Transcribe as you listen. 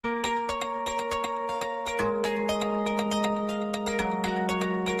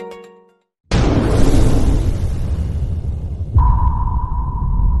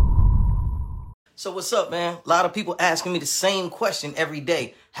So what's up, man? A lot of people asking me the same question every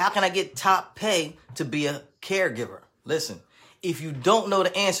day. How can I get top pay to be a caregiver? Listen, if you don't know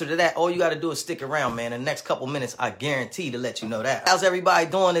the answer to that, all you got to do is stick around, man. In the next couple minutes, I guarantee to let you know that. How's everybody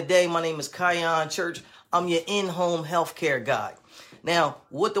doing today? My name is Kion Church. I'm your in-home healthcare guide. Now,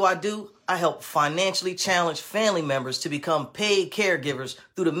 what do? I help financially challenged family members to become paid caregivers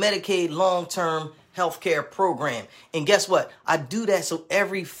through the Medicaid long-term healthcare program. And guess what? I do that so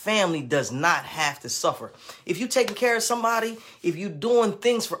every family does not have to suffer. If you're taking care of somebody, if you're doing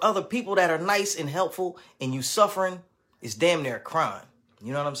things for other people that are nice and helpful and you suffering, it's damn near a crime.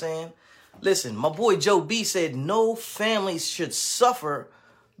 You know what I'm saying? Listen, my boy Joe B said no family should suffer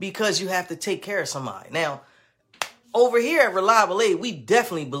because you have to take care of somebody. Now, over here at Reliable Aid, we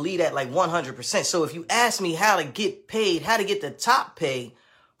definitely believe that like 100%. So if you ask me how to get paid, how to get the top pay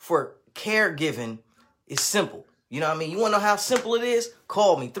for caregiving, it's simple. You know what I mean? You want to know how simple it is?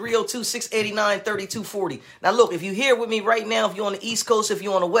 Call me, 302-689-3240. Now, look, if you're here with me right now, if you're on the East Coast, if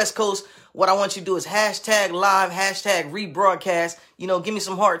you're on the West Coast, what I want you to do is hashtag live, hashtag rebroadcast. You know, give me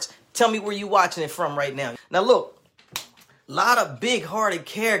some hearts. Tell me where you're watching it from right now. Now, look. A lot of big-hearted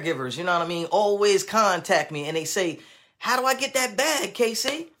caregivers, you know what I mean, always contact me and they say, how do I get that bag,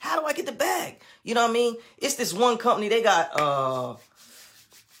 KC? How do I get the bag? You know what I mean? It's this one company, they got,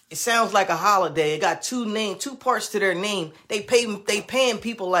 it sounds like a holiday. It got two parts to their name. They paying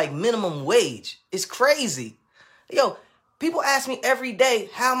people like minimum wage. It's crazy. Yo, people ask me every day,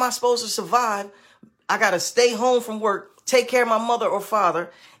 how am I supposed to survive? I got to stay home from work, take care of my mother or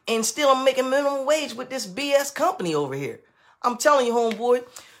father, and still I'm making minimum wage with this BS company over here. I'm telling you, homeboy,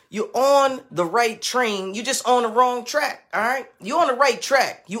 you're on the right train. You just on the wrong track, all right? You're on the right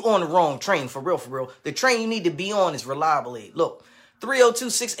track. You on the wrong train, for real, for real. The train you need to be on is Reliable Aid. Look,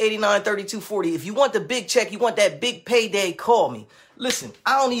 302-689-3240. If you want the big check, you want that big payday, call me. Listen,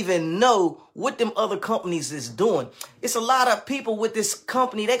 I don't even know what them other companies is doing. It's a lot of people with this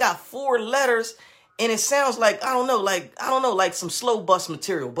company. They got 4 letters, and it sounds like, I don't know, like some slow bus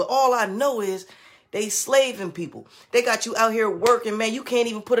material. But all I know is they slaving people. They got you out here working, man. You can't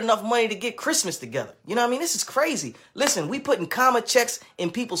even put enough money to get Christmas together. You know what I mean? This is crazy. Listen, we putting comma checks in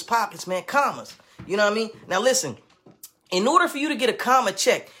people's pockets, man. Commas. You know what I mean? Now, listen, in order for you to get a comma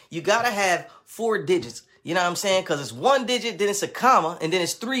check, you got to have 4 digits. You know what I'm saying? Because it's 1 digit, then it's a comma, and then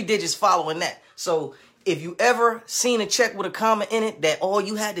it's 3 digits following that. So if you ever seen a check with a comma in it that all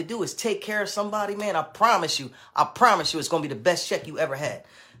you had to do is take care of somebody, man, I promise you it's going to be the best check you ever had.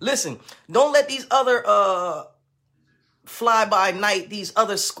 Listen, don't let these other fly-by-night, these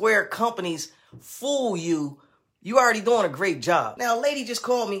other square companies fool you. You already doing a great job. Now, a lady just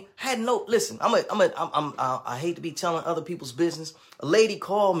called me. Listen, I hate to be telling other people's business. A lady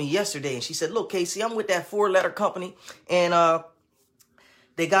called me yesterday and she said, look, Casey, I'm with that 4-letter company and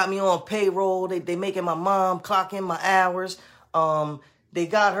they got me on payroll. They making my mom clock in my hours. They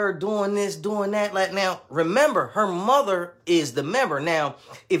got her doing this, doing that. Like, now, remember, her mother is the member. Now,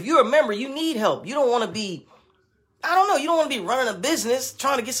 if you're a member, you need help. You don't want to be, you don't want to be running a business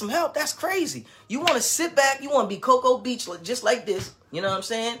trying to get some help. That's crazy. You want to sit back. You want to be Cocoa Beach just like this. You know what I'm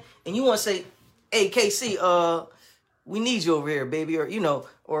saying? And you want to say, hey, KC, we need you over here, baby. Or,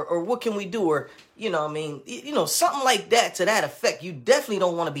 or what can we do? Or, something like that to that effect. You definitely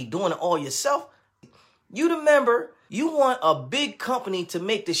don't want to be doing it all yourself. You the member. You want a big company to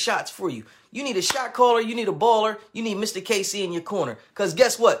make the shots for you. You need a shot caller. You need a baller. You need Mr. KC in your corner. Because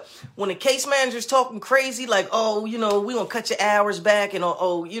guess what? When the case manager's talking crazy, like, we going to cut your hours back. And,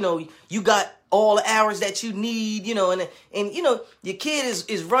 you got all the hours that you need, and your kid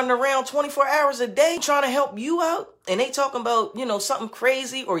is running around 24 hours a day trying to help you out. And they talking about, something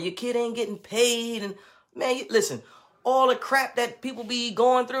crazy or your kid ain't getting paid. And, man, listen, all the crap that people be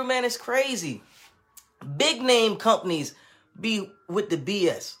going through, man, it's crazy. Big name companies be with the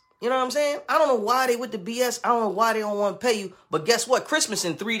BS. You know what I'm saying? I don't know why they with the BS. I don't know why they don't want to pay you. But guess what? Christmas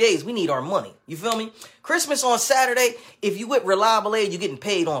in 3 days. We need our money. You feel me? Christmas on Saturday. If you with Reliable Aid, you're getting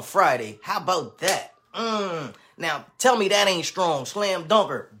paid on Friday. How about that? Now, tell me that ain't strong. Slam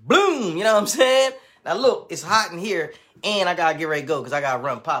dunker. Boom. You know what I'm saying? Now, look, it's hot in here. And I got to get ready to go because I got to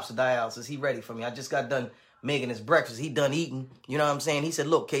run Pops to dialysis. He ready for me. I just got done making his breakfast. He done eating. You know what I'm saying? He said,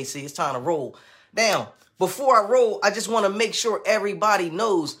 look, KC, it's time to roll. Now, before I roll, I just want to make sure everybody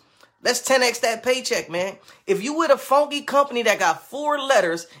knows, let's 10x that paycheck, man. If you with a funky company that got 4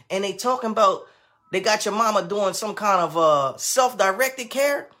 letters and they talking about they got your mama doing some kind of self-directed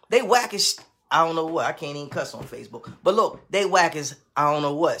care, they whack as, I don't know what. I can't even cuss on Facebook. But look, they whack as, I don't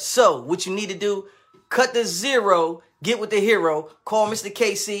know what. So what you need to do, cut the 0, get with the hero, call Mr.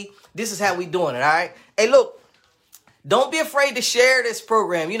 KC. This is how we doing it, all right? Hey, look. Don't be afraid to share this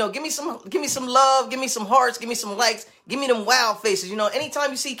program. You know, give me some love, give me some hearts, give me some likes, give me them wow faces. You know,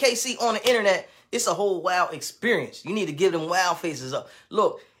 anytime you see KC on the internet, it's a whole wow experience. You need to give them wow faces up.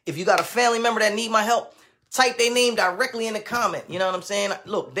 Look, if you got a family member that need my help, type their name directly in the comment. You know what I'm saying?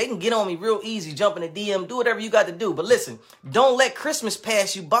 Look, they can get on me real easy, jump in the DM, do whatever you got to do. But listen, don't let Christmas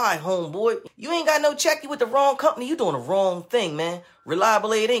pass you by, homeboy. You ain't got no check. You with the wrong company. You doing the wrong thing, man.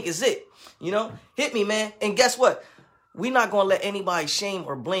 Reliable Aid Inc. is it. You know? Hit me, man. And guess what? We're not going to let anybody shame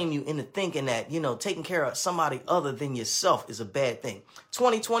or blame you into thinking that, you know, taking care of somebody other than yourself is a bad thing.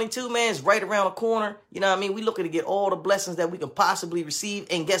 2022, man, is right around the corner. You know what I mean? We looking to get all the blessings that we can possibly receive.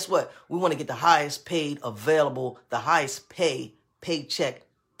 And guess what? We want to get the highest paid available, the highest paycheck,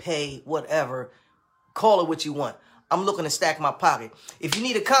 pay, whatever. Call it what you want. I'm looking to stack my pocket. If you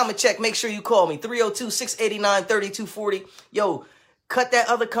need a comment check, make sure you call me, 302-689-3240. Yo, cut that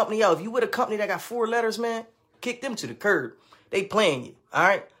other company out. If you with a company that got 4 letters, man, kick them to the curb. They playing you, all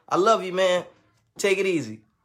right? I love you, man. Take it easy.